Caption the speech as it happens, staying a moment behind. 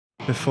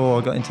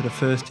Before I got into the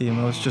first team,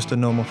 I was just a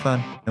normal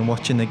fan and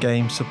watching the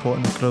game,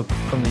 supporting the club.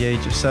 From the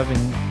age of 7,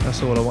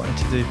 that's all I wanted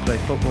to do, play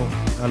football.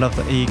 I love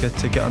that eager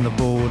to get on the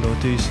ball or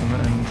do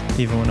something, and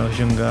even when I was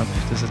younger,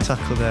 if there's a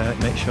tackle there,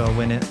 make sure I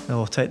win it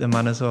or take the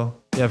man as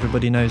well.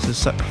 Everybody knows there's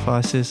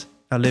sacrifices.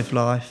 I live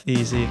life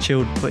easy,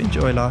 chilled, but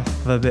enjoy life.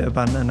 Have a bit of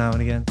banter now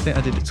and again. I think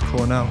I did it to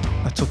Cornell.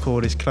 I took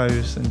all his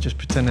clothes and just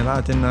pretended like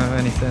I didn't know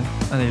anything.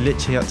 And he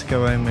literally had to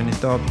go home in his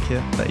derby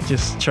kit that he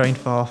just trained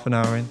for half an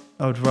hour in.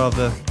 I would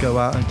rather go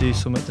out and do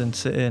something than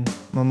sit in.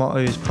 My motto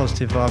is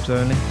positive vibes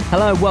only.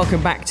 Hello,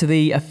 welcome back to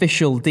the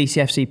official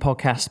DCFC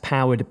podcast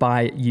powered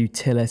by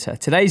Utilita.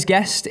 Today's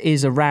guest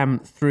is a Ram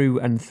through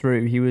and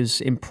through. He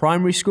was in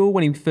primary school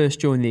when he first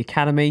joined the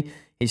academy.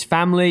 His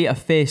family are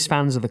fierce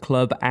fans of the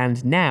club,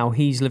 and now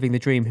he's living the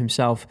dream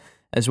himself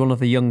as one of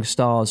the young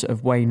stars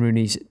of Wayne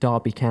Rooney's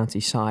Derby County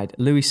side.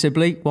 Louie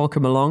Sibley,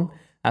 welcome along.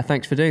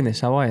 Thanks for doing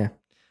this. How are you?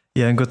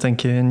 Yeah, I'm good,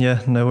 thank you. And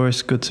yeah, no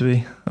worries. Good to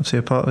be obviously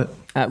a part of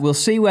it. We'll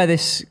see where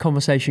this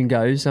conversation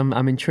goes.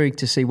 I'm intrigued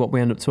to see what we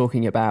end up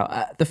talking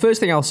about. The first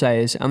thing I'll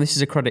say is, and this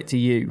is a credit to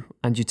you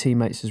and your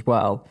teammates as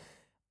well,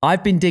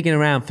 I've been digging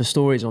around for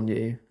stories on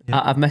you.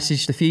 Yeah. I've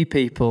messaged a few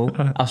people.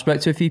 I've spoke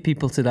to a few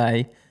people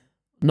today.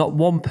 Not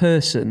one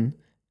person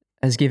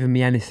has given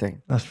me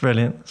anything. That's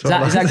brilliant. Is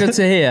that good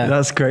to hear?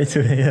 That's great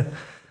to hear.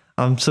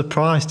 I'm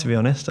surprised, to be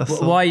honest.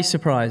 Why are you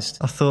surprised?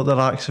 I thought the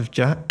likes of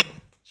Jack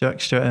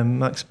Stewart and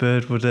Max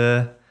Bird would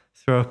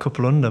throw a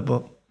couple under,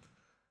 but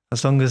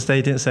as long as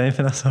they didn't say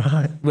anything, that's all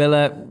right.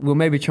 We'll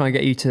maybe try and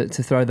get you to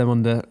throw them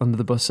under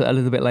the bus a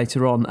little bit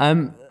later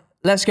on.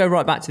 Let's go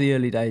right back to the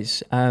early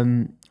days,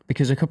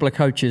 because a couple of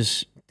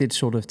coaches did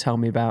sort of tell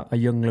me about a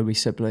young Louie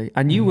Sibley.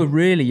 And you were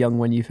really young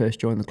when you first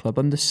joined the club,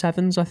 under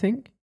 7s, I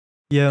think?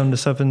 Yeah, under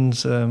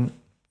 7s.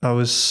 I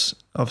was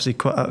obviously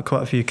quite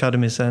a few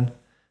academies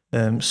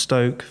then.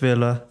 Stoke,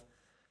 Villa,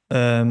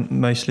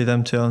 mostly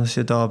them two,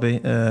 honestly,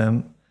 Derby.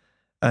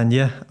 And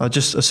yeah,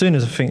 as soon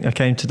as I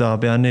came to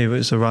Derby, I knew it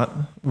was the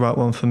right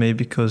one for me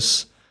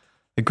because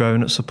I'd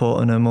grown up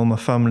supporting them, all my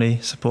family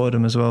supported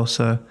them as well.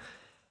 So,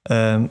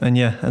 and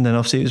then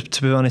obviously it was,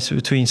 to be honest,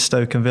 between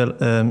Stoke and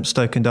Villa,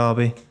 Stoke and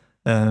Derby.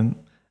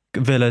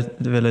 Villa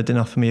didn't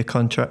offer me a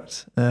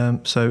contract,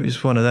 so it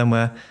was one of them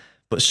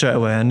but straight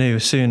away I knew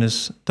as soon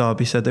as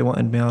Derby said they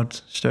wanted me, I'd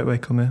straight away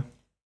come here.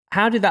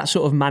 How did that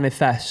sort of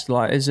manifest?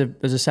 Like as a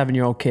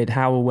 7-year-old kid,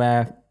 how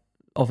aware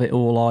of it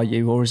all are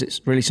you, or is it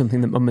really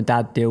something that mum and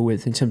dad deal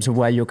with in terms of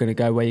where you're going to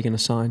go, where you're going to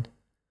sign?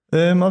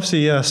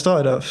 Obviously, yeah, I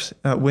started off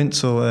at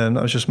Winsell,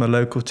 that was just my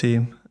local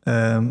team,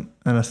 and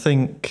I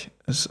think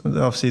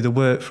obviously the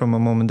work from my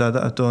mum and dad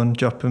that I've done,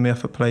 dropping me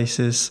off at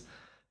places.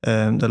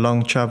 The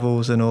long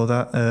travels and all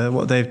that.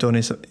 What they've done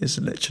is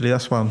literally,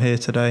 that's why I'm here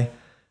today.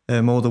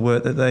 All the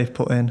work that they've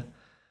put in.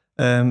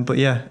 But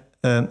yeah,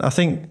 I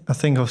think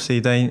obviously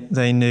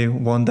they knew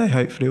one day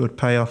hopefully it would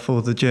pay off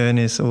all the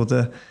journeys, all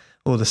the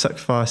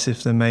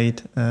sacrifices they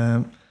made.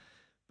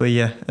 But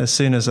yeah, as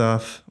soon as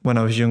when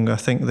I was younger, I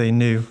think they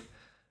knew.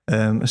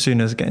 As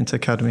soon as I get into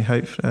academy,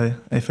 hopefully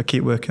if I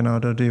keep working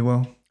hard, I'll do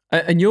well.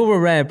 And you're a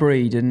rare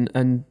breed,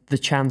 and the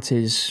chant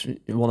is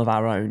one of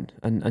our own,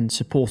 and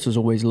supporters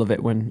always love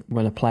it when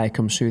a player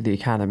comes through the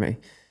academy.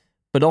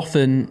 But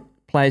often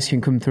players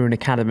can come through an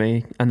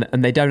academy and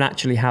they don't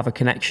actually have a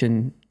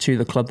connection to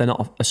the club. They're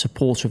not a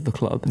supporter of the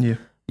club. Yeah.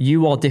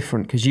 You are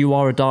different because you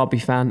are a Derby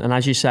fan, and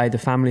as you say, the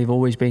family have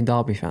always been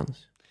Derby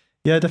fans.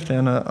 Yeah, definitely.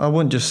 And I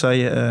wouldn't just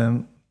say it,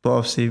 but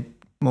obviously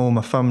all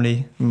my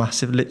family,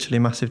 literally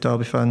massive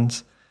Derby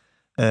fans.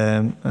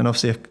 And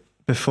obviously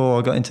before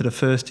I got into the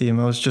first team,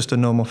 I was just a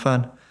normal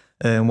fan,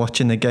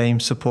 watching the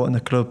game, supporting the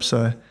club.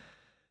 So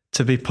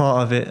to be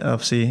part of it,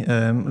 obviously,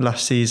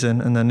 last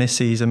season and then this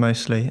season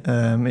mostly,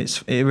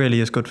 it really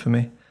is good for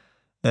me.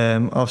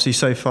 Obviously,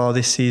 so far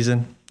this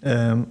season,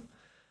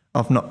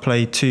 I've not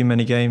played too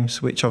many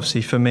games, which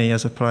obviously for me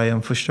as a player,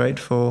 I'm frustrated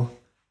for.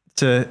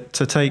 To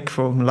take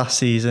from last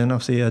season,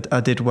 obviously I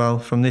did well.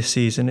 From this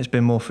season, it's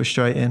been more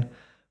frustrating,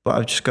 but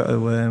I've just got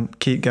to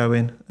keep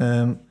going.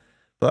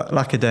 But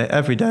like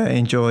every day I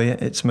enjoy it.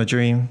 It's my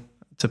dream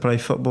to play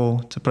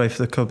football, to play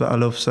for the club that I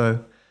love. So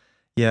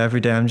yeah,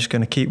 every day I'm just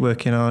going to keep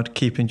working hard,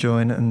 keep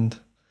enjoying it, and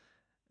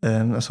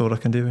that's all I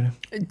can do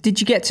really. Did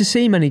you get to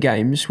see many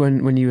games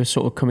when you were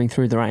sort of coming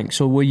through the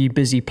ranks, or were you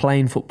busy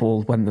playing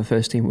football when the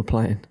first team were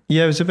playing?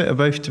 Yeah, it was a bit of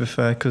both, to be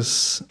fair,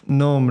 because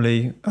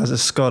normally as a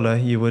scholar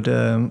you would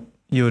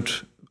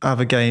have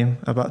a game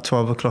about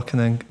 12 o'clock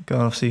and then go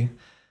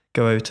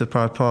over to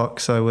Pride Park.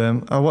 So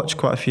I watched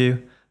quite a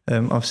few.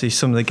 Obviously,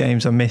 some of the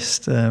games I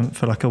missed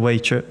for like away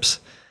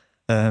trips,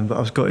 but I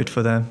was gutted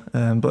for them.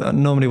 But I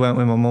normally went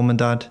with my mum and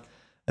dad,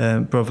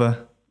 brother,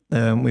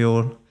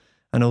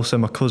 and also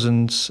my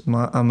cousins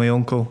and my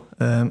uncle.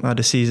 I had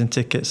a season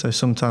ticket, so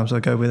sometimes I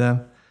go with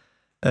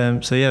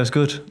them. So yeah, it was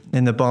good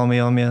in the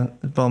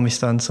Barmy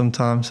stand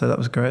sometimes. So that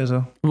was great as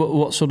well.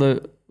 What sort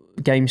of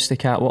games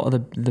stick out? What are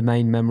the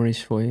main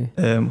memories for you?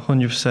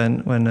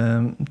 100%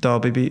 when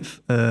Derby beat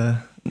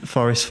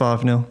Forest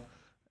 5-0.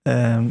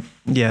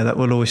 Yeah, that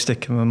will always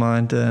stick in my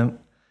mind. And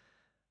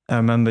I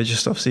remember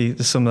just obviously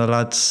some of the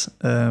lads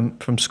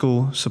from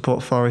school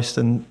support Forest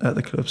and at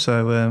the club.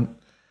 So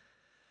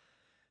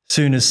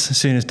soon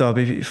as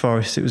Derby beat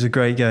Forest, it was a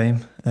great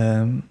game.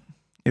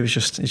 It's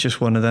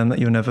just one of them that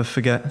you'll never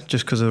forget,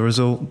 just because of the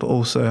result, but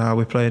also how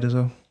we played as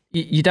well.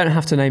 You don't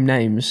have to name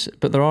names,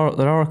 but there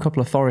are a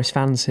couple of Forest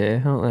fans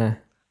here, aren't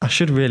there? I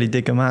should really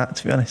dig them out,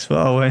 to be honest, but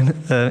I won't.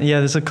 Yeah,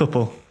 there's a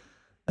couple.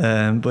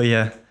 But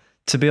yeah,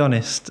 to be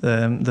honest,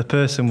 the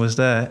person was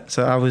there.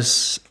 So I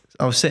was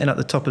sitting at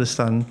the top of the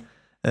stand,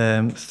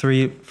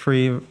 three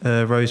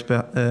rows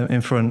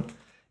in front.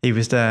 He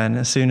was there, and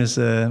as soon as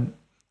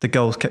the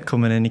goals kept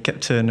coming in, he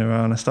kept turning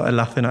around. I started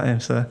laughing at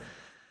him. So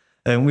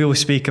we always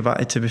speak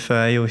about it, to be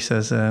fair. He always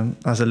says,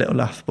 has a little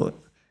laugh, but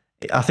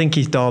I think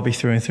he's Derby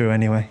through and through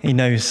anyway. He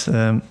knows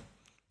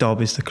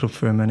Derby's the club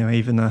for him anyway,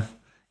 even though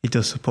he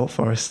does support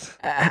Forest.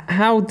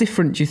 How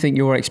different do you think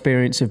your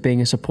experience of being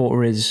a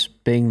supporter is,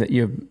 being that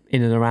you're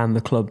in and around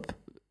the club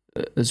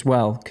as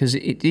well? Because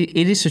it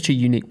is such a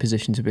unique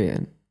position to be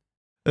in.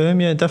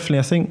 Yeah, definitely.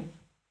 I think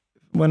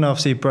when I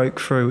obviously broke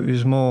through, it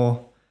was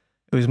more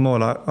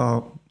like,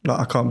 oh, like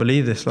I can't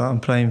believe this. Like I'm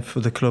playing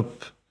for the club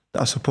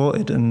that I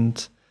supported,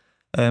 and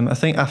I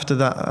think after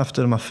that,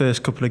 after my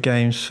first couple of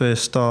games,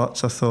 first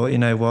starts, I thought, you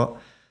know what,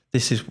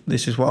 this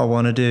is what I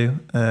want to do.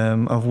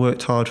 I've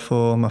worked hard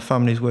for, my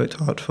family's worked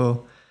hard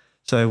for,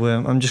 so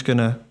I'm just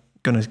gonna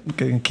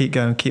keep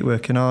going, keep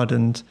working hard.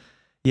 And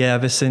yeah,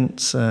 ever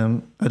since, I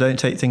don't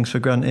take things for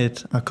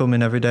granted. I come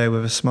in every day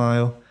with a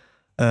smile,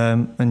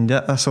 and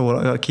that's all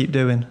I got to keep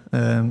doing.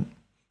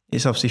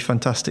 It's obviously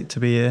fantastic to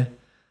be here.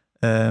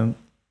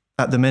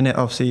 At the minute,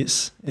 obviously,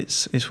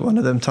 it's one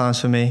of them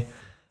times for me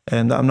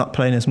that I'm not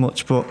playing as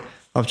much, but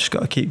I've just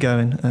got to keep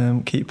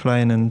going, keep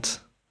playing, and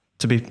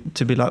to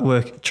be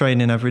like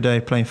training every day,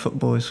 playing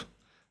football is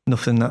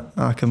nothing that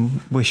I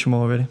can wish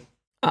more, really.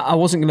 I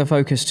wasn't going to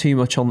focus too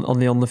much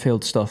on the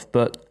field stuff,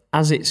 but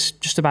as it's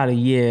just about a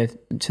year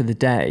to the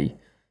day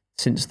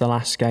since the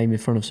last game in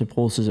front of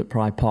supporters at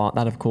Pride Park,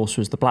 that of course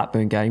was the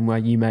Blackburn game where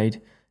you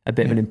made a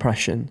bit of an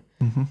impression.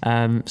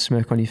 Mm-hmm.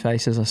 Smirk on your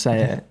face as I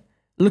say it.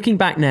 Looking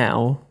back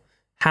now,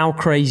 how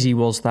crazy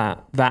was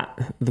that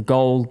the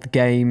goal, the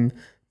game,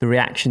 the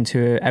reaction to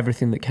it,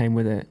 everything that came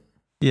with it?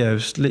 Yeah, it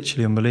was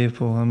literally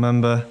unbelievable. I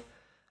remember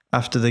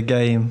after the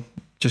game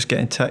just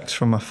getting texts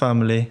from my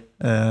family,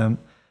 and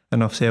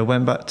obviously I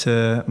went back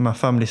to my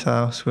family's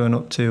house. We went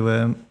up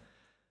to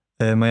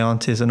my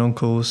aunties and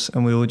uncles,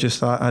 and we all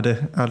just like had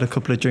a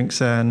couple of drinks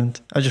there,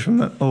 and I just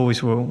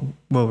always will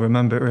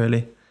remember it,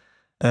 really.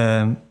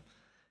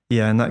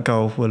 Yeah, and that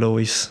goal will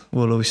always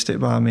stick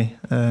by me.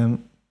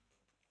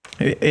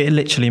 It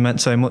literally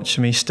meant so much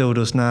to me, still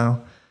does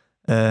now.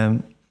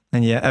 And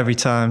yeah, every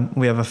time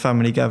we have a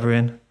family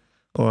gathering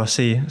or I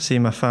see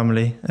my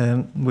family,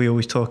 we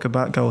always talk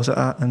about goals like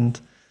that, and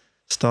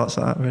starts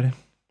like that, really.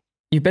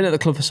 You've been at the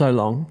club for so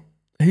long.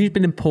 Who's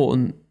been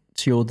important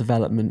to your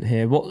development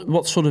here?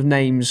 What sort of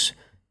names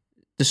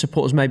the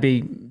supporters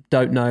maybe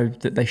don't know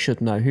that they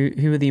should know?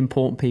 Who are the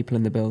important people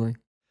in the building?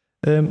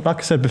 Like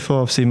I said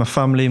before, obviously my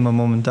family, my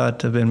mum and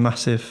dad have been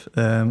massive.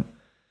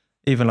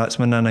 Even like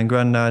my nan and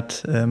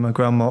granddad, my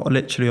grandma,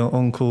 literally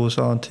uncles,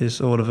 aunties,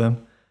 all of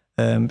them,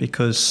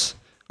 because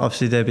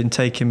obviously they've been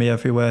taking me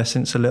everywhere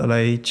since a little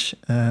age,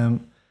 to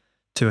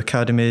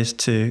academies,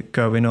 to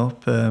growing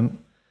up.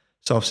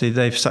 So obviously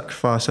they've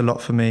sacrificed a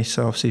lot for me.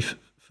 So obviously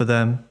for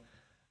them,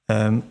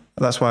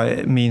 that's why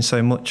it means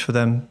so much for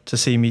them to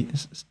see me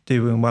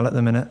doing well at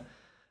the minute.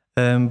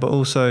 But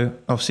also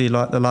obviously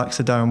like the likes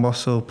of Darren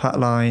Wassell, Pat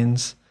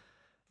Lyons.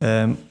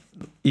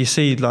 You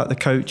see like the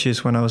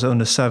coaches when I was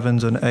under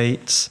 7s and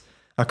 8s.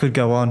 I could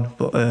go on,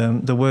 but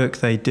the work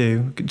they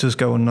do does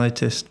go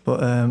unnoticed.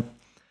 But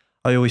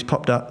I always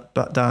pop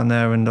back down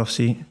there and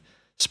obviously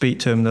speak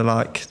to them. They're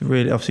like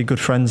really obviously good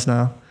friends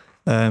now.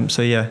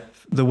 So yeah,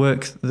 the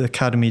work the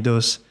academy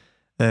does,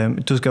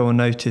 it does go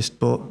unnoticed.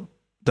 But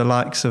the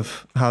likes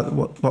of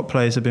what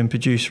players have been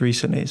produced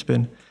recently, it's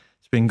been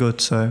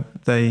good. So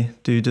they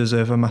do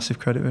deserve a massive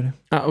credit, really.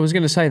 I was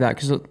going to say that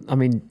because I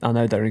mean I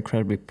know they're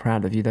incredibly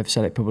proud of you. They've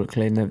said it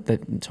publicly and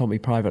they've told me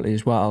privately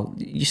as well.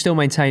 You still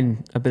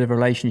maintain a bit of a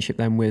relationship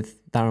then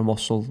with Darren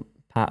Wassell,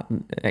 Pat,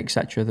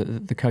 etc.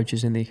 The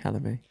coaches in the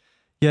academy.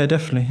 Yeah,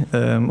 definitely.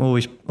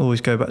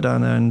 Always go back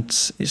down there,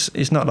 and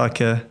it's not like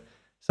a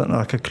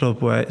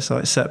club where it's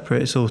like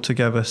separate. It's all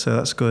together, so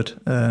that's good.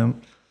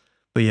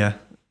 But yeah,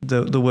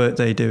 the work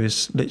they do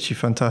is literally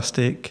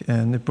fantastic,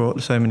 and they've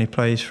brought so many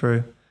players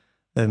through.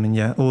 And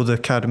yeah, all the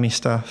academy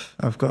staff,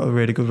 I've got a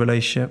really good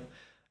relationship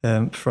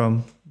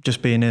from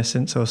just being here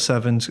since I was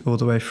 7 all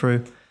the way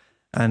through.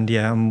 And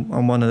yeah,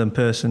 I'm one of them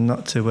person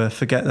not to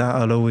forget that.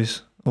 I'll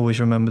always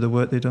remember the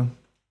work they've done.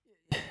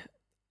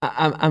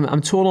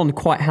 I'm torn on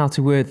quite how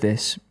to word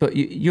this, but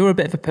you're a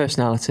bit of a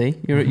personality.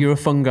 You're a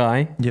fun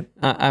guy. Yep.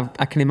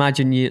 I can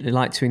imagine you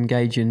like to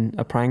engage in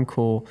a prank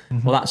or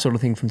that sort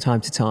of thing from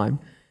time to time.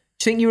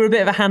 Do you think you were a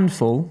bit of a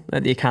handful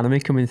at the academy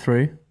coming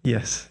through?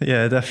 Yes,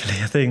 yeah,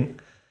 definitely. I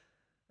think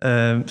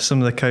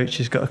some of the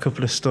coaches got a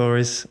couple of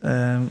stories.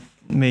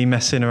 Me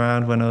messing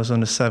around when I was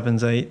under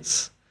 7s,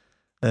 8s.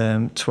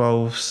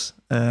 12s.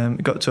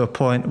 It got to a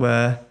point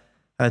where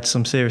I had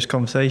some serious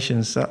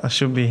conversations that I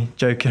shouldn't be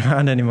joking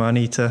around anymore. I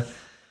need to,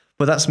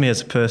 but that's me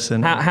as a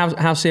person.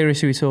 How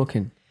serious are we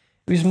talking?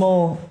 It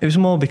was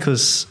more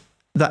because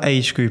that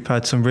age group I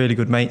had some really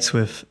good mates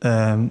with,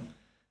 and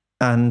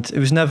it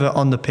was never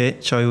on the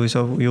pitch.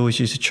 We always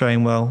used to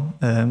train well,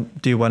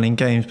 do well in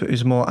games, but it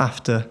was more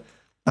after.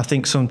 I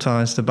think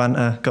sometimes the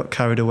banter got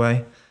carried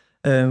away,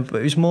 but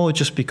it was more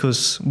just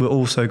because we're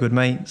all so good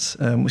mates.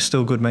 We're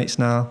still good mates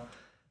now,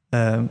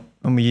 and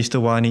we used to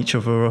wind each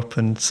other up,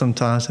 and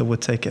sometimes I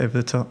would take it over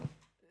the top.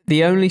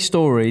 The only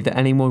story that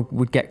anyone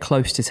would get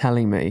close to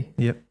telling me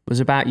was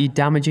about you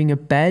damaging a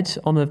bed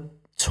on a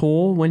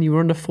tour when you were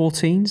under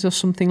 14s or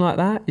something like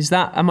that.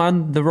 Am I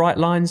on the right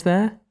lines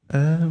there?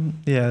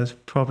 Yeah, it's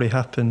probably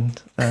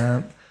happened.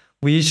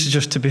 We used to,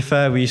 just to be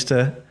fair, we used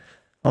to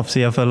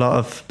obviously have a lot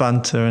of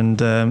banter, and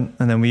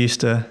then we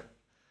used to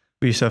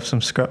have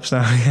some scraps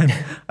now and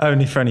again.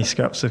 Only friendly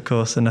scraps, of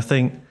course. And I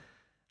think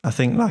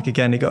like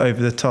again, it got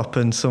over the top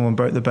and someone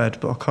broke the bed,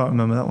 but I can't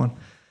remember that one.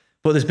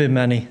 But there's been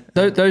many.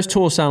 Those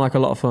tours sound like a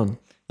lot of fun.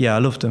 Yeah, I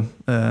loved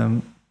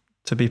them.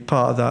 To be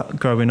part of that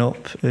growing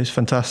up, it was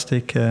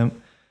fantastic.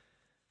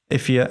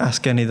 If you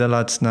ask any of the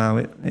lads now,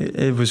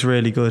 it was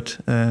really good.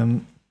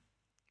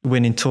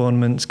 Winning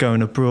tournaments,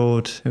 going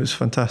abroad, it was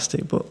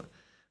fantastic. But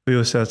we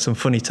also had some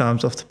funny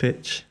times off the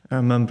pitch. I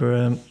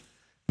remember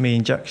me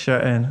and Jack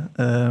Stratton,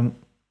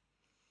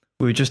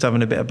 we were just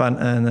having a bit of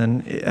banter, and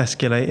then it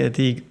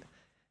escalated.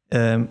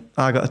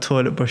 I got a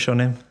toilet brush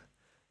on him,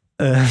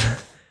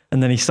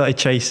 and then I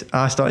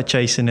started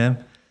chasing him.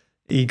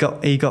 He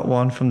got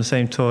one from the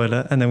same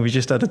toilet, and then we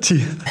just had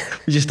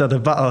a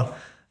battle.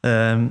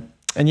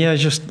 And yeah,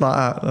 just like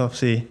that,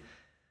 obviously.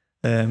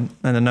 And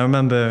then I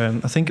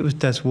remember, I think it was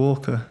Des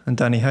Walker and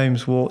Danny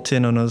Holmes walked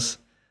in on us,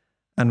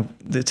 and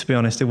to be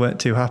honest, they weren't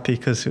too happy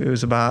because it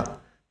was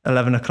about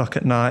 11 o'clock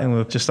at night and we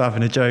were just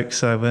having a joke.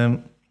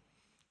 So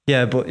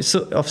yeah, but it's,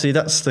 obviously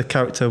that's the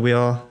character we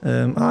are.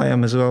 I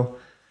am as well.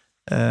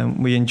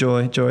 We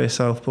enjoy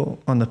yourself, but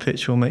on the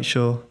pitch we'll make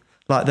sure.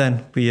 Like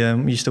then, we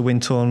used to win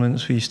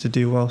tournaments, we used to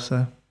do well.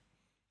 So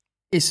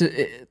it's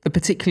the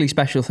particularly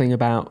special thing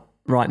about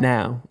right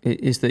now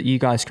is that you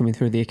guys coming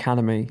through the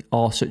academy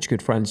are such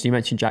good friends. You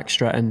mentioned Jack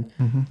Stratton,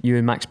 you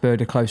and Max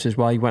Bird are close as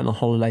well. You went on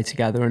holiday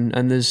together,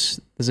 and there's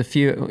a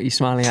few. What are you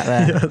smiling at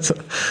there? Yeah,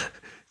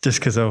 just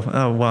because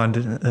I wound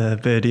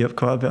Birdie up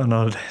quite a bit on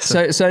holiday.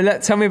 So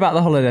tell me about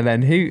the holiday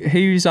then.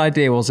 Whose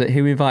idea was it?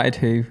 Who invited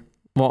who?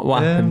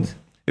 What happened?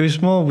 It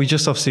was more, we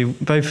just obviously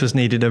both of us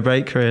needed a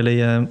break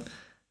really.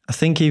 I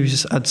think he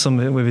had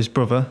something with his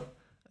brother,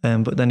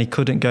 but then he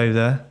couldn't go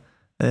there.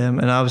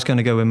 And I was going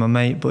to go with my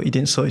mate, but he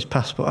didn't sort his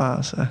passport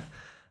out. So,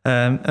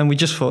 and we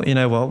just thought, you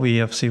know what,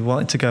 we obviously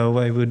wanted to go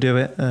away, we'll do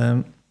it.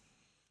 And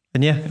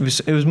yeah, it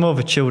was more of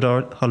a chilled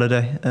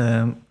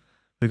holiday.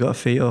 We got our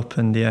feet up,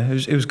 and yeah,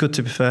 it was good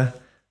to be fair.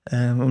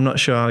 I'm not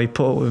sure how he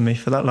put up with me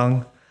for that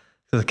long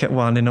because I kept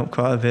winding up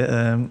quite a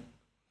bit.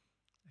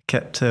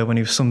 Kept when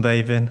he was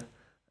sunbathing,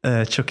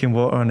 chucking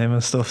water on him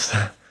and stuff.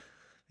 So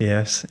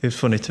yes, it was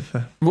funny to be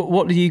fair.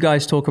 What do you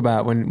guys talk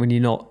about when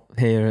you're not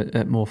here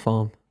at Moor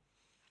Farm?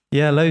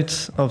 Yeah,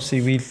 loads.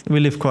 Obviously, we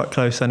live quite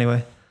close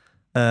anyway.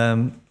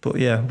 But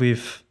yeah,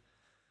 we've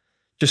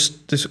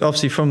just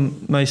obviously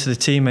from most of the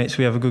teammates,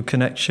 we have a good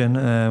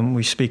connection.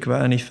 We speak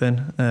about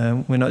anything.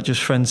 We're not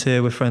just friends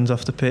here; we're friends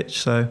off the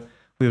pitch. So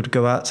we would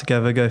go out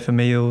together, go for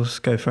meals,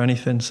 go for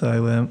anything.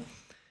 So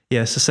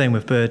yeah, it's the same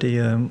with Birdie.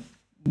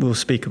 We'll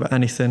speak about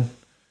anything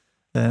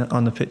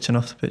on the pitch and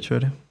off the pitch,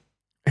 really.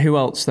 Who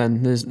else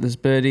then? There's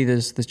Birdie.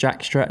 There's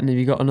Jack Stratton. Have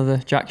you got another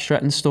Jack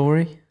Stratton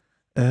story?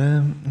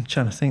 I'm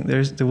trying to think.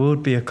 There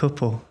would be a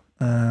couple.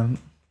 To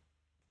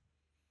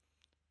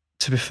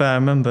be fair, I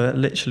remember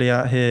literally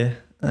out here.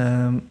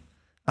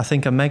 I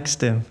think I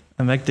megged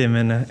him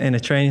in a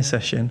training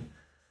session,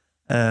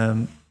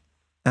 and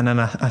then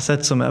I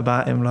said something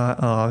about him like,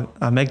 "Oh,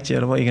 I megged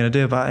you. What are you going to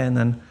do about it?" And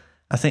then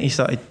I think he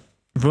started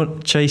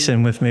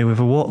chasing with me with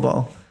a water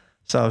bottle.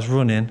 So I was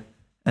running,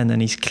 and then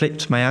he's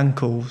clipped my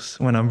ankles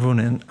when I'm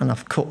running, and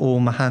I've cut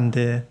all my hand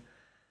here.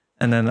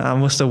 And then I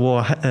must have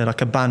wore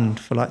like a band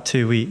for like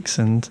 2 weeks,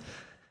 and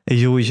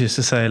he always used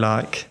to say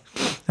like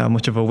how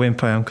much of a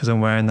wimp I am because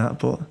I'm wearing that.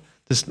 But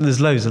there's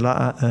loads of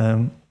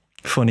that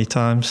funny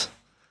times,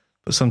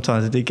 but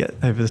sometimes I did get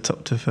over the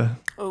top to fair.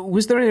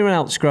 Was there anyone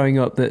else growing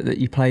up that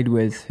you played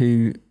with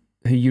who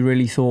you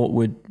really thought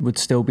would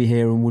still be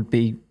here and would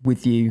be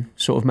with you,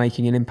 sort of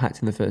making an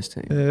impact in the first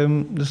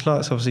team? There's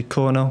lots, obviously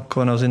Cornell.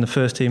 Cornell's in the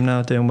first team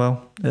now, doing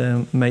well.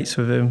 Mates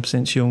with him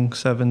since young,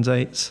 7s,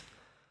 8s.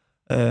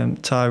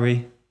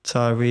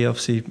 Tyree,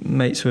 obviously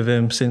mates with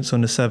him since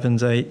under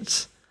 7s,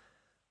 8s.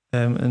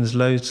 And there's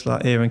loads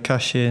like Aaron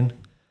Cashin.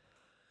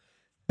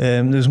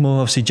 There's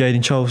more, obviously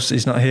Jaden Charles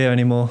is not here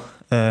anymore,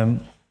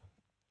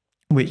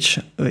 which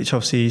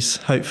obviously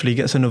hopefully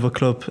gets another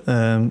club.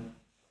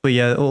 But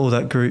yeah, all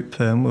that group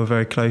we're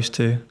very close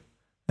to.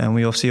 And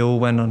we obviously all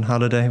went on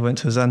holiday, went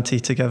to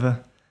Zante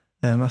together.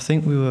 I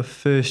think we were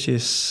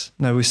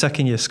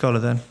second year scholar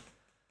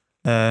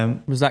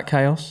then. Was that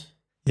chaos?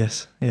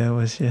 Yes, yeah, it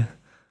was, yeah.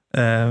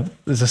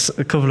 There's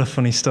a couple of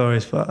funny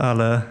stories, but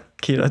I'll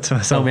keep that to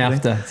myself.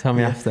 Tell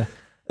me after.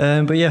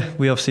 But yeah,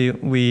 we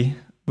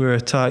were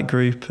a tight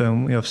group,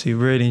 and we obviously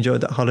really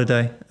enjoyed that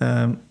holiday.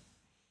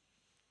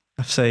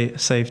 I've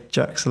saved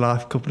Jack's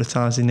life a couple of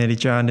times. He nearly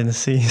drowned in the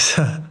sea,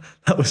 so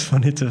that was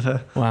funny to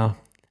her. Wow.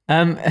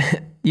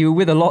 You were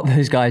with a lot of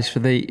those guys for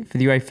the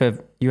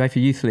UEFA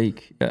Youth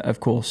League, of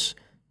course.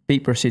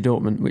 Beat Borussia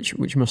Dortmund,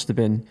 which must have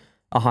been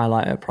a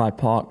highlight at Pride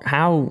Park.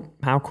 How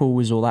cool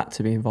was all that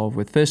to be involved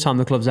with? First time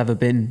the club's ever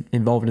been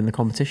involved in the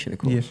competition, of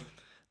course. Yeah.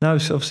 No,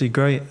 it's obviously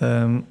great.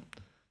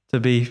 To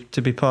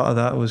be part of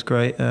that was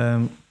great.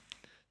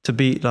 To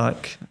beat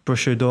like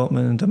Borussia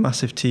Dortmund, a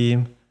massive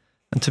team,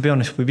 and to be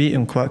honest, we beat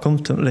them quite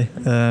comfortably.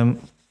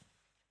 And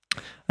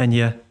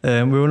yeah,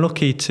 we were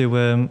lucky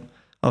to.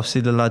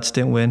 Obviously, the lads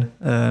didn't win,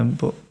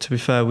 but to be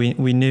fair,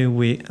 we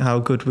knew how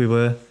good we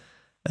were.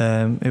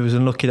 It was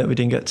unlucky that we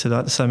didn't get to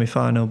the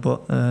semi-final,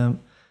 but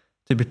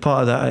to be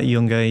part of that at a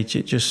young age,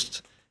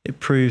 it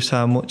proves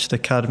how much the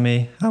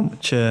academy, how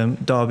much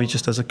Derby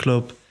just as a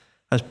club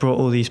has brought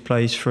all these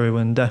players through,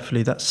 and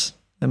definitely that's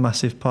a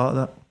massive part of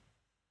that.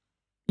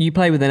 You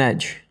play with an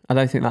edge. I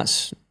don't think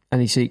that's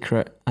any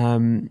secret.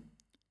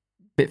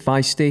 Bit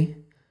feisty.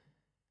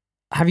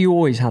 Have you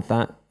always had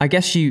that? I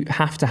guess you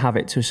have to have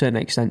it to a certain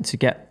extent to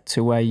get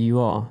to where you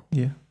are.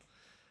 Yeah.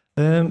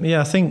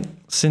 I think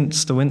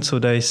since the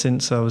Winsell days,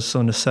 since I was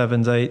under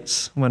 7s,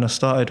 8s, when I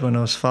started when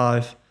I was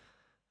 5,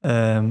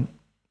 I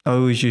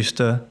always used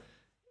to,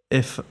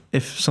 if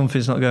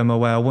something's not going my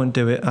way, I wouldn't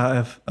do it.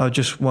 I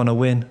just want to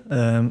win.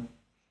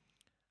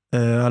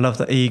 I love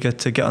that eager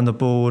to get on the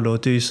ball or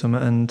do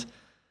something, and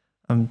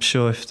I'm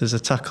sure if there's a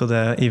tackle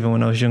there, even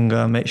when I was younger,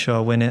 I make sure I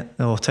win it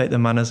or take the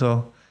man as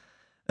well.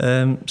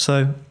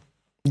 So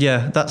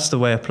yeah, that's the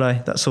way I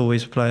play. That's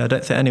always play. I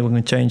don't think anyone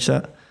can change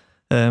that.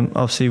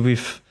 Obviously,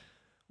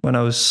 when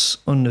I was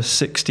under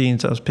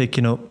 16s, I was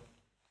picking up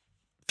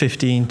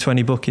 15,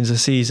 20 bookings a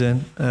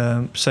season.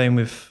 Same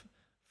with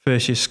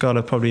first year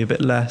scholar, probably a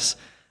bit less.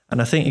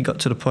 And I think it got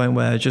to the point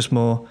where just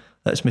more,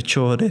 let's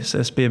mature this,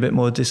 let's be a bit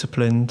more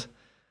disciplined.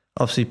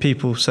 Obviously,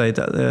 people say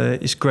that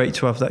it's great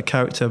to have that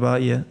character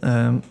about you,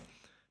 but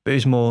it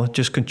was more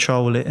just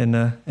control it in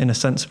a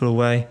sensible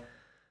way.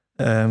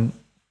 And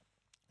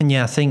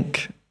yeah, I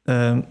think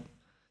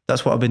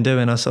that's what I've been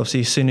doing.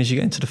 Obviously, as soon as you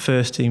get into the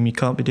first team, you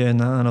can't be doing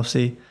that. And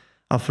obviously,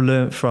 I've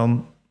learnt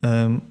from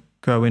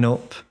growing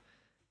up,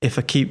 if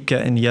I keep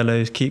getting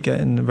yellows, keep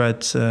getting the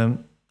reds,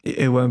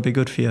 it won't be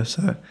good for you.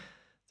 So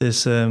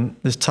there's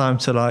time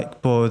to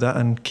like boil that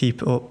and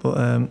keep it up. But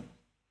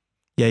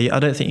I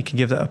don't think you can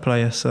give that a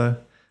player. So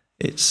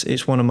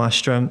it's one of my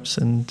strengths,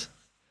 and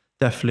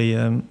definitely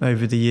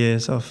over the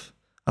years I've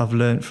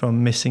learnt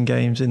from missing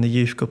games in the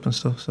youth cup and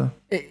stuff. So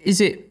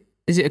is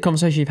it a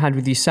conversation you've had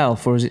with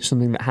yourself, or is it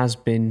something that has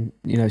been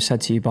said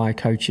to you by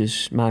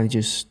coaches,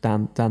 managers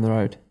down the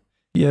road?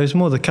 Yeah, it was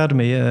more the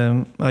academy.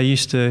 I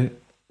used to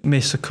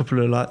miss a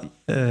couple of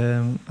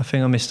I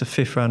think I missed the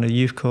 5th round of the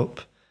youth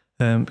cup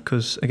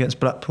because against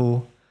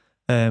Blackpool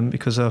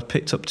because I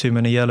picked up too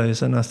many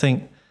yellows, and I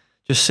think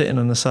just sitting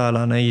on the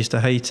sideline, I used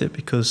to hate it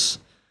because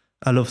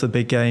I love the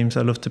big games.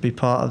 I love to be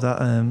part of that.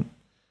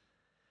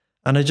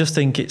 And I just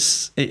think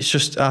it's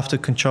just I have to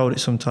control it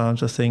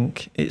sometimes. I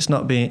think it's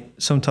not being,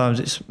 sometimes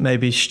it's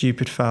maybe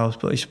stupid fouls,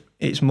 but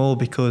it's more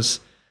because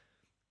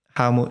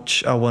how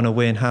much I want to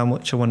win, how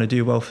much I want to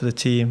do well for the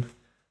team.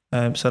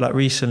 So like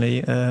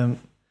recently,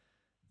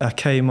 I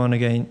came on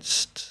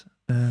against,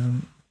 I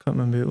can't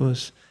remember who it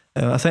was.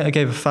 I think I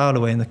gave a foul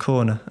away in the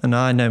corner, and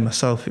I know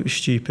myself it was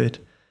stupid.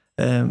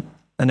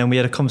 And then we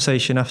had a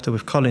conversation after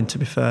with Colin, to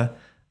be fair,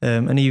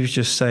 and he was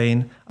just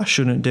saying I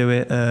shouldn't do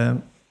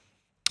it.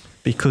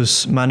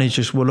 Because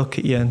managers will look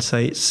at you and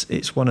say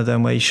it's one of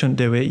them where you shouldn't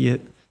do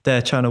it.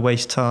 They're trying to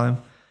waste time,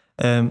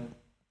 and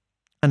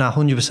I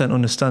 100%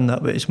 understand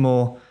that. But it's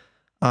more,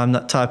 I'm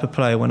that type of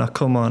player. When I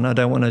come on, I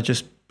don't want to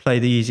just play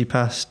the easy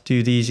pass,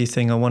 do the easy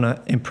thing. I want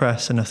to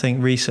impress. And I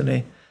think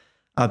recently,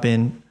 I've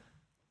been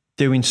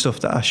doing stuff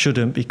that I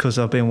shouldn't because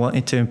I've been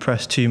wanting to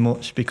impress too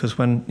much. Because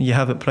when you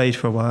haven't played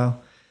for a while,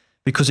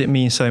 because it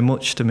means so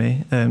much to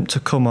me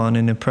to come on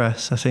and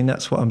impress. I think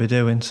that's what I'll be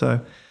doing.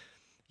 So.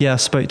 Yeah, I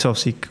spoke to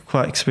obviously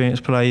quite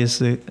experienced players,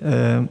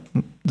 the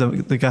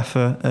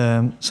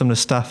gaffer, some of the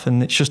staff,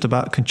 and it's just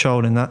about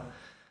controlling that.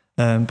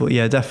 But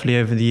yeah, definitely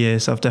over the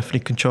years, I've definitely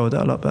controlled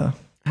that a lot better.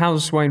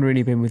 How's Wayne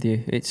Rooney been with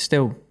you? It's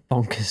still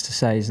bonkers to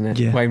say, isn't it?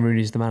 Yeah. Wayne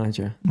Rooney's the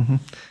manager. Mm-hmm.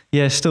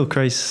 Yeah, it's still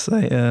crazy to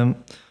say.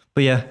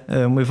 But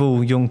yeah, with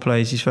all young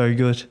players, he's very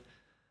good.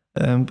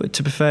 But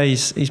to be fair,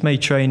 he's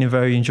made training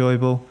very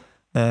enjoyable.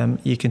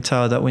 You can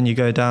tell that when you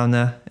go down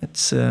there,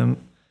 it's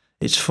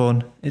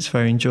fun, it's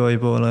very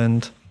enjoyable,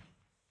 and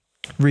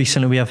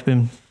recently we have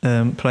been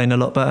playing a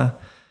lot better.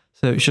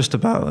 So it's just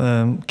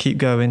about keep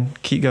going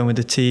with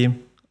the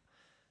team.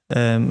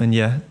 And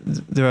yeah,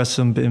 there are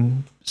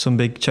been some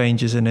big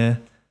changes in here,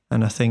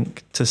 and I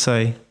think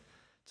to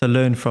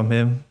learn from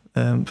him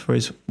for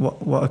his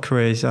what a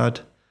career he's had,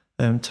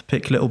 to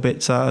pick little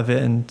bits out of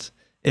it, and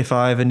if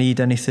I ever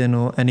need anything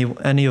or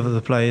any of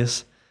the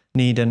players,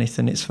 need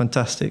anything, it's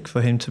fantastic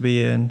for him to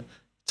be here and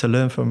to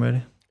learn from,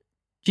 really.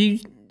 Do you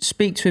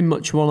speak to him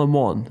much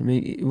one-on-one? I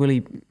mean, will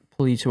he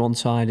pull you to one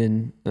side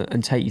and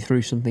take you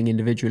through something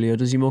individually, or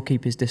does he more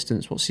keep his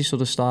distance? What's his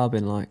sort of style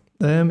been like?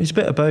 It's a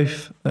bit of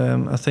both.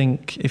 I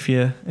think if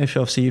you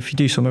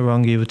do something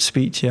wrong, he would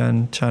speak to you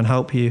and try and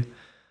help you.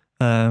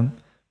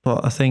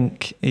 But I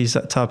think he's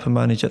that type of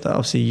manager that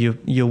obviously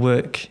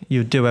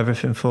you do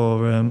everything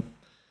for,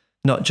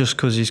 not just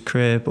because his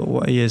career, but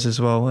what he is as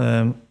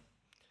well.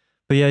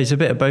 But yeah, he's a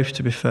bit of both,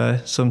 to be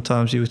fair.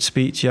 Sometimes he would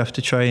speak to you after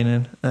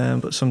training,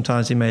 but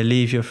sometimes he may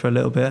leave you for a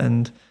little bit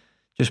and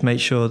just make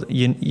sure that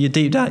you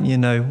deep down,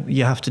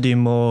 you have to do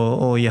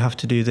more, or you have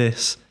to do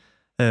this.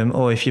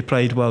 Or if you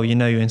played well,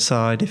 you're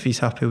inside if he's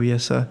happy with you.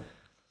 So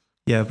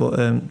yeah,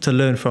 but to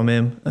learn from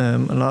him, a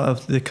lot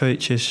of the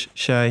coaches,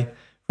 Shay,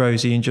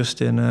 Rosie and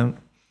Justin,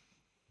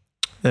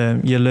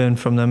 you learn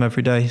from them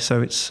every day.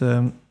 So it's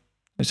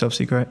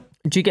obviously great.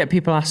 Do you get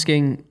people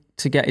asking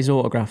to get his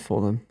autograph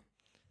for them?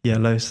 Yeah,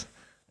 loads.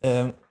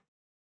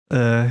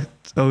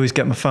 Always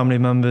get my family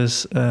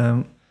members.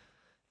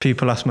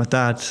 People ask my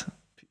dad.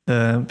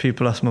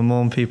 People ask my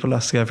mum. People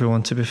ask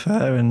everyone, to be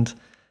fair. And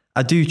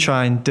I do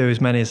try and do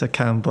as many as I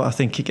can, but I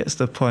think it gets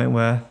to the point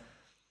where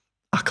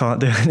I can't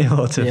do any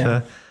more, to be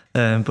fair.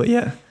 But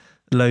yeah,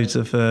 loads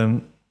of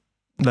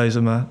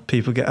my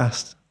people get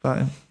asked about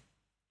him.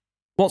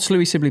 What's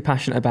Louie Sibley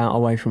passionate about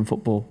away from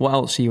football? What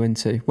else are you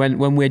into?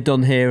 When we're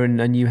done here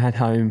and you head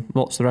home,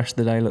 what's the rest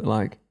of the day look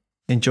like?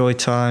 Enjoy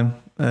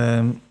time.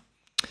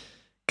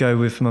 Go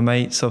with my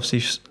mates,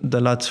 obviously the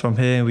lads from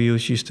here. We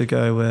always used to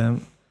go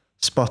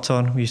spot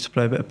on. We used to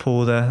play a bit of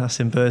pool there. That's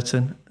in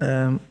Burton.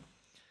 And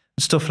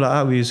stuff like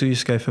that. We used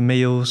to go for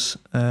meals.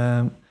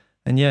 And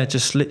yeah,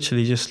 just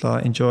literally just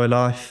like enjoy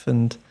life.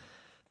 And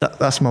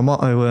that's my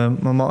motto.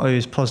 My motto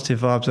is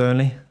positive vibes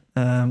only.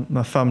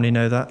 My family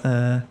know that.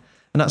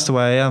 And that's the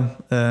way I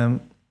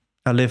am.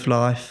 I live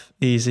life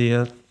easy,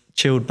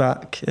 chilled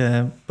back,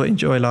 but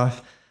enjoy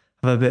life.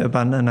 Have a bit of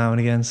banter now and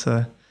again.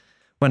 So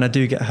when I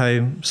do get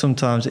home,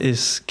 sometimes it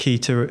is key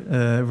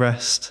to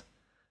rest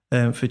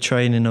for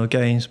training or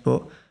games,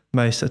 but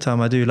most of the time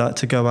I do like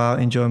to go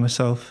out, enjoy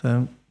myself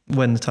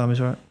when the time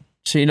is right.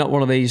 So you're not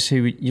one of these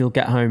who you'll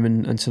get home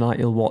and tonight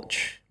you'll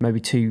watch maybe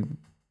 2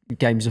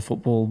 games of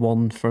football,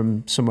 one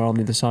from somewhere on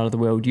the other side of the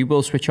world. You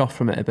will switch off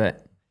from it a bit.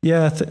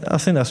 Yeah, I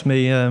think that's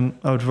me. I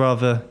would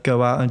rather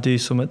go out and do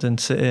something than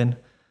sit in.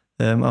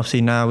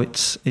 Obviously now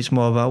it's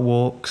more about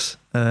walks.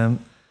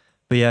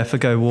 But yeah, if I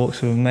go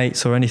walks with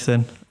mates or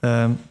anything,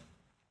 I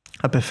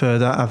prefer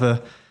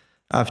that.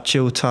 Have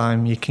chill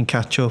time. You can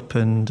catch up,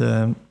 and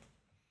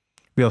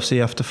we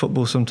obviously after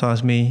football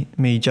sometimes me,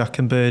 Jack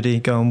and Birdie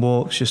go on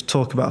walks, just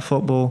talk about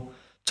football,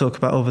 talk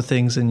about other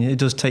things, and it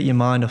does take your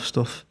mind off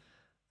stuff.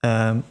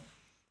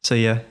 So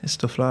yeah, it's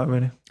stuff like that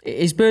really.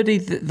 Is Birdie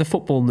the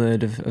football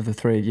nerd of the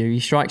three of you?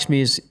 He strikes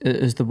me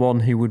as the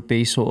one who would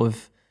be sort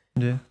of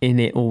in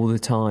it all the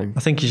time. I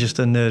think he's just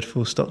a nerd,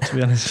 full stop, to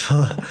be honest.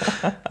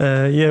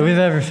 Yeah, with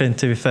everything,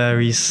 to be fair,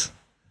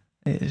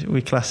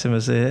 we class him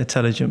as an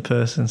intelligent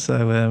person.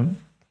 So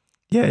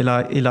yeah,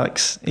 he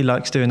likes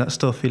doing that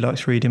stuff. He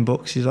likes reading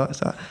books. He likes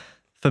that.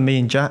 For me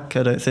and Jack,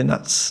 I don't think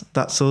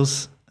that's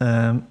us.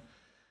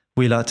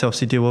 We like to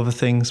obviously do other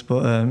things,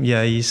 but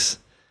yeah,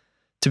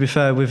 to be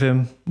fair with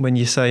him, when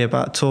you say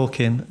about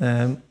talking,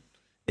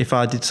 if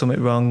I did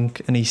something wrong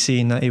and he's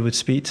seen that, he would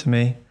speak to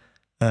me.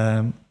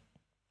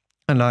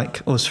 And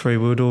like us three,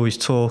 we would always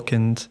talk,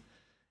 and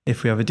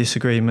if we have a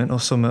disagreement or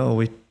something, or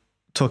we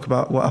talk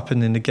about what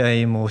happened in the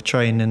game or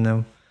training,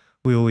 then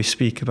we always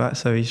speak about it.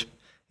 So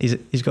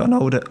he's got an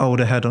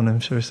older head on him,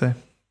 shall we say.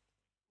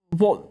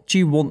 What do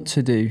you want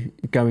to do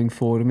going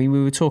forward? I mean,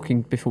 we were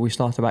talking before we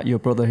started about your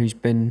brother who's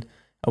been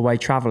away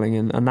travelling,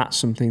 and that's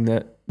something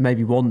that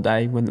maybe one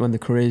day when the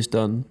career's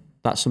done,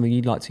 that's something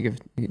you'd like to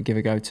give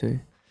a go to.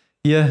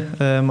 Yeah,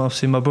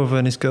 obviously my brother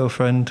and his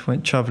girlfriend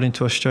went travelling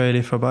to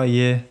Australia for about a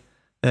year.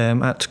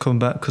 Had to come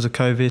back because of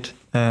COVID.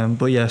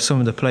 But yeah, some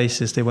of the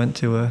places they went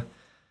to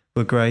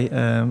were great.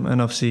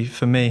 And obviously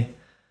for me,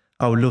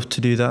 I would love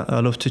to do that.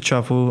 I love to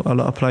travel a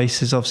lot of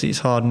places. Obviously it's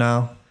hard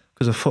now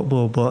because of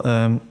football, but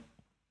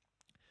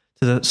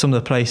some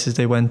of the places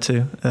they went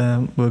to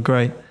were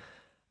great.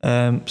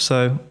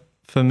 So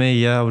for me,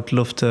 yeah, I would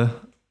love to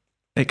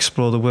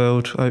explore the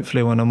world,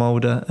 hopefully when I'm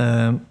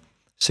older,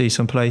 see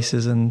some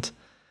places. And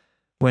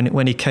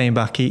when he came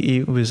back,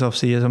 he was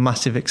obviously a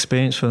massive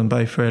experience for them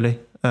both, really.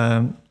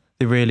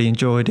 They really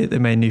enjoyed it. They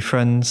made new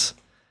friends,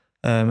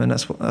 and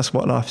that's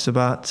what life is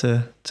about,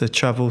 to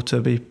travel,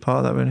 to be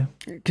part of that, really.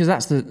 Because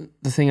that's the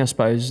thing, I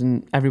suppose,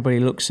 and everybody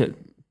looks at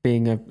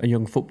being a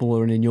young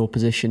footballer and in your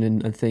position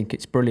and think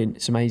it's brilliant,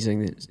 it's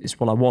amazing, it's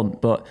what I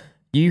want, but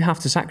you have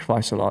to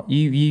sacrifice a lot.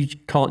 You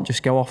can't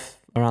just go off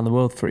around the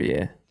world for a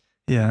year.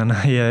 Yeah, and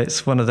yeah,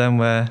 it's one of them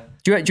where...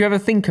 Do you ever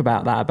think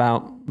about that,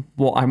 about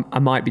what I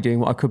might be doing,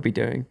 what I could be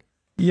doing?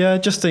 Yeah, I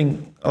just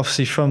think,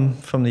 obviously, from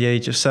the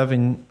age of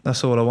 7,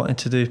 that's all I wanted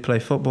to do, play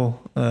football.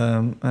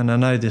 And I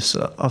know this,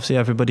 obviously,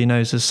 everybody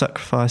knows there's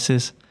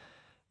sacrifices.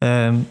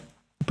 But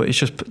it's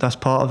just, that's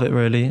part of it,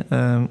 really.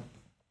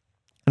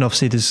 and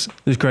obviously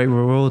there's great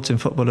rewards in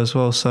football as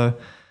well. So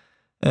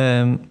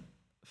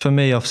for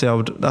me,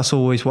 obviously, that's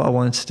always what I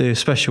wanted to do,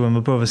 especially when my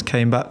brothers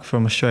came back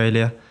from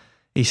Australia.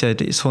 He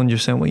said it's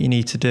 100% what you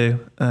need to do.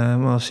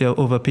 Obviously,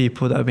 other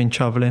people that have been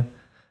travelling.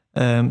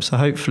 So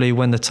hopefully,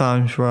 when the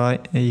time's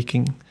right,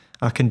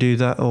 I can do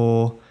that,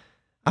 or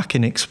I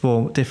can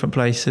explore different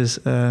places.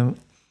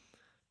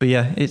 But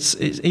yeah, it's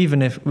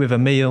even if with a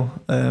meal,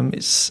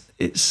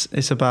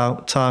 it's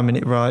about timing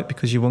it right,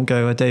 because you won't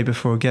go a day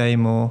before a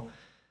game, or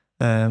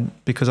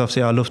because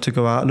obviously I love to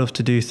go out, I love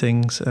to do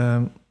things.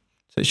 So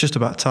it's just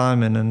about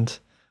timing, and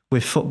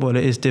with football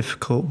it is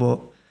difficult, but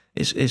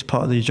it's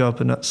part of the job,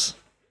 and that's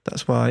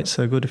why it's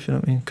so good, if you know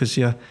what I mean, because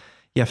you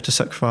have to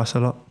sacrifice a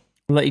lot.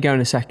 I'll let you go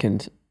in a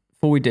second.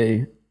 Before we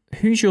do,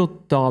 who's your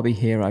Derby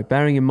hero?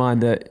 Bearing in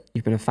mind that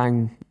you've been a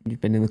fan, you've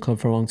been in the club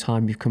for a long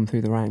time, you've come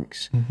through the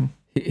ranks. Mm-hmm.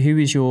 Who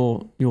is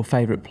your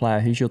favourite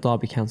player? Who's your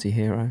Derby County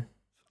hero?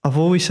 I've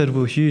always said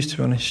Will Hughes, to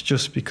be honest,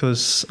 just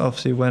because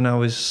obviously when I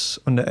was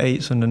under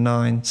 8s, under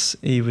 9s,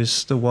 he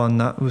was the one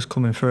that was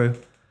coming through.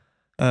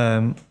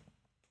 And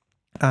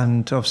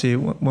obviously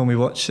when we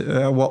watch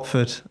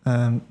Watford,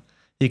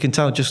 you can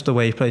tell just the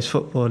way he plays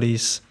football.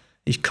 He's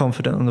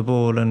confident on the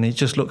ball, and he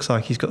just looks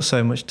like he's got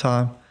so much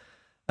time.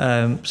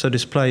 So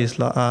there's players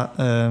like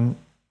that.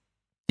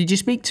 Did you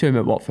speak to him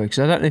at Watford? Because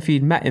I don't know if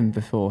you'd met him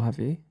before, have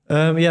you?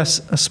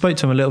 Yes, I spoke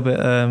to him a little bit,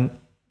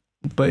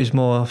 but he's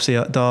more obviously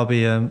at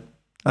Derby.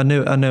 I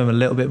knew him a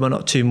little bit, but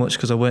not too much,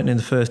 because I weren't in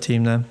the first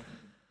team then.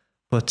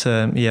 But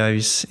yeah,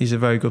 he's a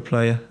very good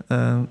player,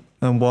 and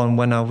one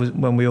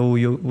when we all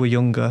were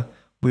younger,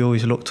 we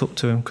always looked up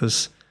to him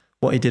because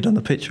what he did on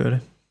the pitch, really.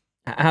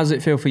 How does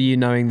it feel for you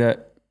knowing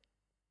that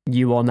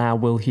you are now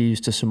Will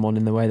Hughes to someone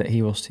in the way that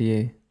he was to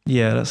you?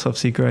 Yeah, that's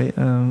obviously great.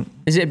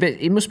 Is it a bit?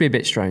 It must be a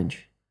bit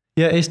strange.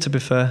 Yeah, it is, to be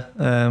fair.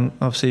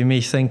 Obviously,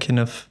 me thinking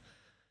of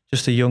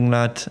just a young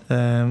lad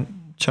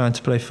trying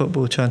to play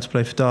football, trying to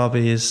play for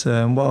Derby is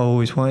what I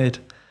always wanted.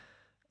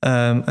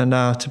 And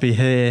now to be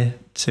here,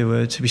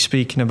 to be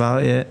speaking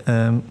about it,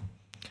 and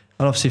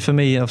obviously for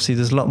me, obviously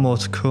there's a lot more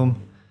to come.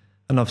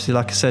 And obviously,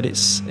 like I said,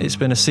 it's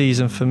been a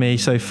season for me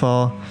so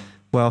far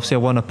where obviously I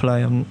want to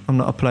play. I'm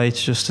not a player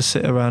just to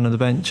sit around on the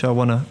bench. I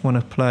want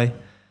to play.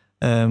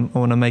 I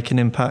want to make an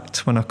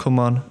impact when I come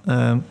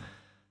on.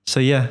 So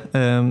yeah,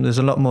 there's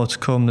a lot more to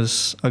come.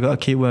 I got to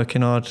keep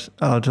working hard.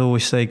 I'd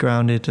always stay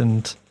grounded,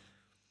 and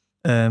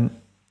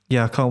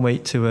yeah, I can't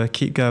wait to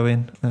keep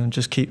going and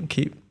just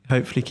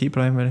hopefully keep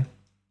playing, really.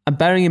 And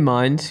bearing in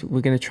mind,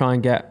 we're going to try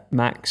and get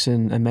Max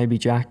and maybe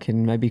Jack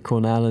and maybe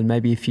Cornell and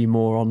maybe a few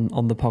more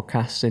on the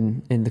podcast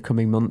in the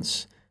coming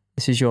months.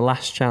 This is your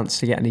last chance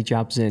to get any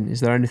jabs in. Is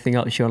there anything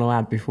else you want to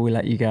add before we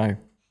let you go?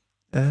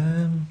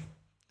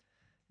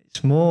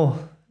 It's more...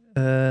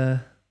 to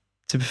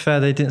be fair,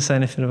 they didn't say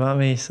anything about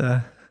me,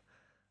 so...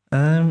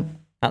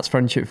 That's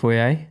friendship for you,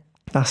 eh?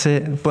 That's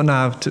it. But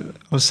now, I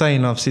was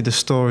saying, obviously, the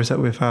stories that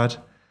we've had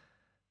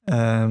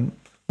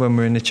when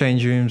we're in the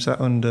change rooms at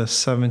under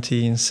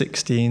 17s,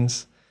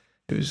 16s.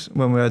 It was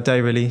when we had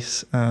day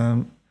release.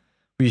 We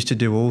used to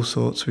do all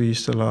sorts. We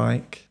used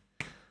to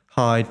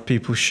hide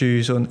people's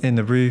shoes in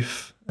the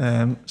roof,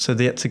 so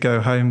they had to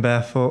go home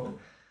barefoot.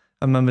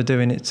 I remember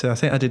doing it I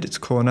think I did it to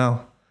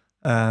Cornell.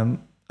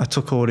 I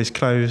took all his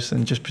clothes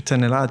and just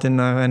pretending like I didn't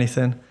know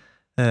anything.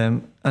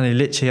 And he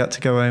literally had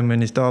to go home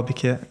in his Derby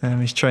kit,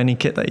 his training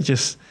kit that he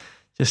just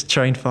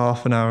trained for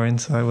half an hour in.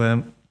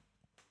 So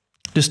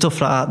just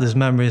stuff like that. There's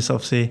memories,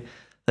 obviously,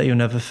 that you'll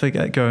never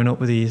forget growing up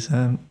with these.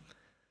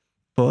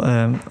 But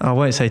I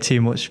won't say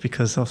too much,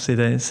 because obviously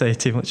they didn't say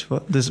too much.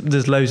 But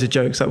there's loads of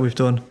jokes that we've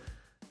done.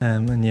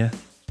 And yeah,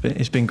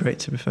 it's been great,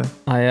 to be fair.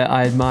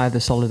 I admire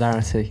the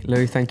solidarity.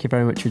 Louie, thank you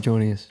very much for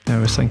joining us. No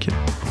worries, thank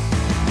you.